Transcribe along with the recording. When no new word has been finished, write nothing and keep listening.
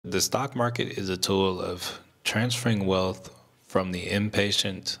The stock market is a tool of transferring wealth from the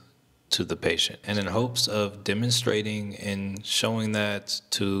impatient to the patient, and in hopes of demonstrating and showing that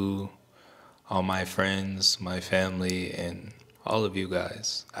to all my friends, my family, and all of you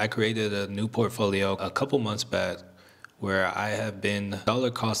guys. I created a new portfolio a couple months back where I have been dollar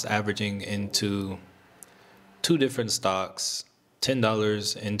cost averaging into two different stocks,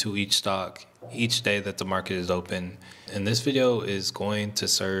 $10 into each stock each day that the market is open. And this video is going to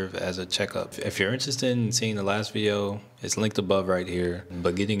serve as a checkup. If you're interested in seeing the last video, it's linked above right here.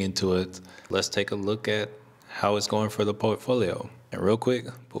 But getting into it, let's take a look at how it's going for the portfolio. And real quick,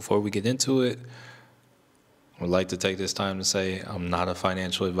 before we get into it, I would like to take this time to say I'm not a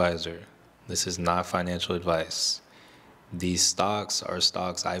financial advisor. This is not financial advice. These stocks are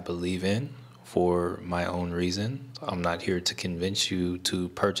stocks I believe in for my own reason. I'm not here to convince you to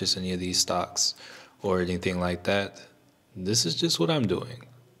purchase any of these stocks or anything like that. This is just what I'm doing.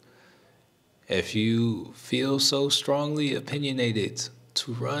 If you feel so strongly opinionated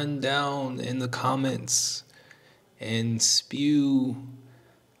to run down in the comments and spew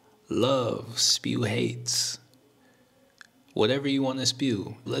love, spew hate, whatever you want to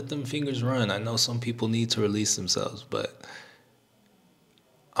spew, let them fingers run. I know some people need to release themselves, but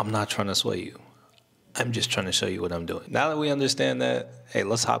I'm not trying to sway you. I'm just trying to show you what I'm doing. Now that we understand that, hey,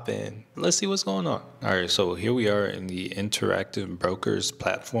 let's hop in. Let's see what's going on. All right, so here we are in the Interactive Brokers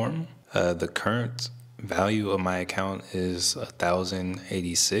platform. The current value of my account is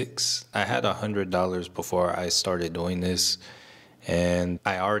 $1,086. I had $100 before I started doing this, and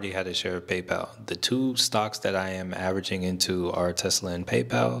I already had a share of PayPal. The two stocks that I am averaging into are Tesla and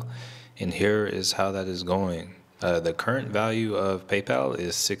PayPal, and here is how that is going. The current value of PayPal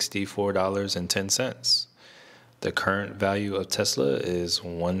is $64.10. The current value of Tesla is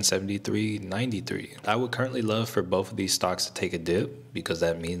 $173.93. I would currently love for both of these stocks to take a dip because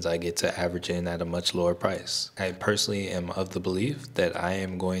that means I get to average in at a much lower price. I personally am of the belief that I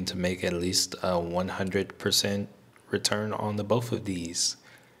am going to make at least a 100% return on the both of these,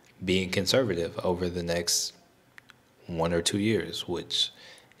 being conservative over the next 1 or 2 years, which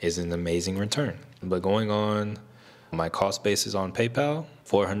is an amazing return. But going on, my cost basis on PayPal,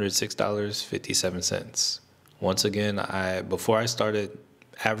 $406.57. Once again, before I started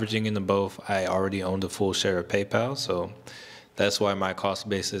averaging into both, I already owned a full share of PayPal, so that's why my cost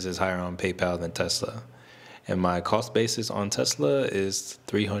basis is higher on PayPal than Tesla. And my cost basis on Tesla is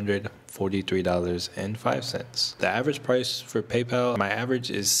 $343.05. The average price for PayPal, my average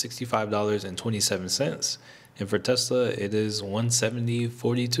is $65.27. And for Tesla, it is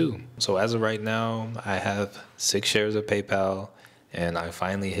 $170.42. So as of right now, I have 6 shares of PayPal, and I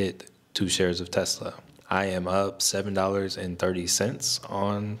finally hit 2 shares of Tesla. I am up $7.30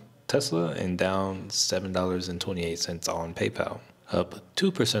 on Tesla and down $7.28 on PayPal. Up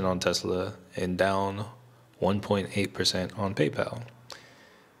 2% on Tesla and down 1.8% on PayPal.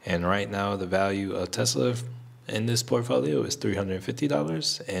 And right now, the value of Tesla in this portfolio is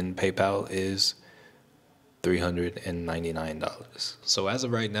 $350, and PayPal is $399. So as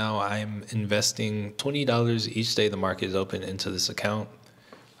of right now, I'm investing $20 each day the market is open into this account.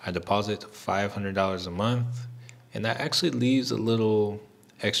 I deposit $500 a month, and that actually leaves a little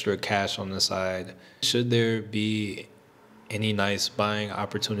extra cash on the side should there be any nice buying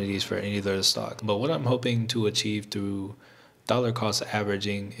opportunities for any of those stocks. But what I'm hoping to achieve through dollar cost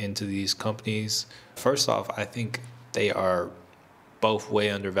averaging into these companies, first off, I think they are both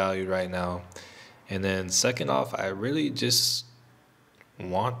way undervalued right now. And then second off, I really just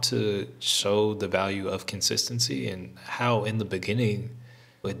want to show the value of consistency and how in the beginning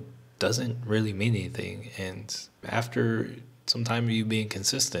it doesn't really mean anything. And after some time of you being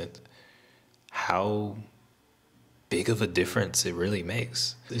consistent, how big of a difference it really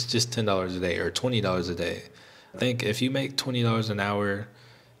makes. It's just $10 a day or $20 a day. I think if you make $20 an hour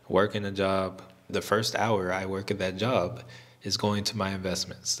working a job, the first hour I work at that job is going to my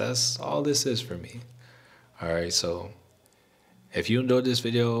investments. That's all this is for me. All right, so if you enjoyed this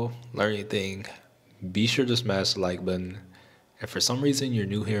video, learn anything, be sure to smash the like button. If for some reason you're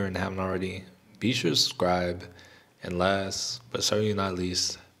new here and haven't already, be sure to subscribe. And last, but certainly not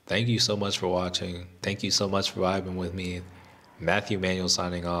least, thank you so much for watching. Thank you so much for vibing with me. Manuel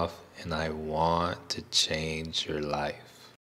signing off, and I want to change your life.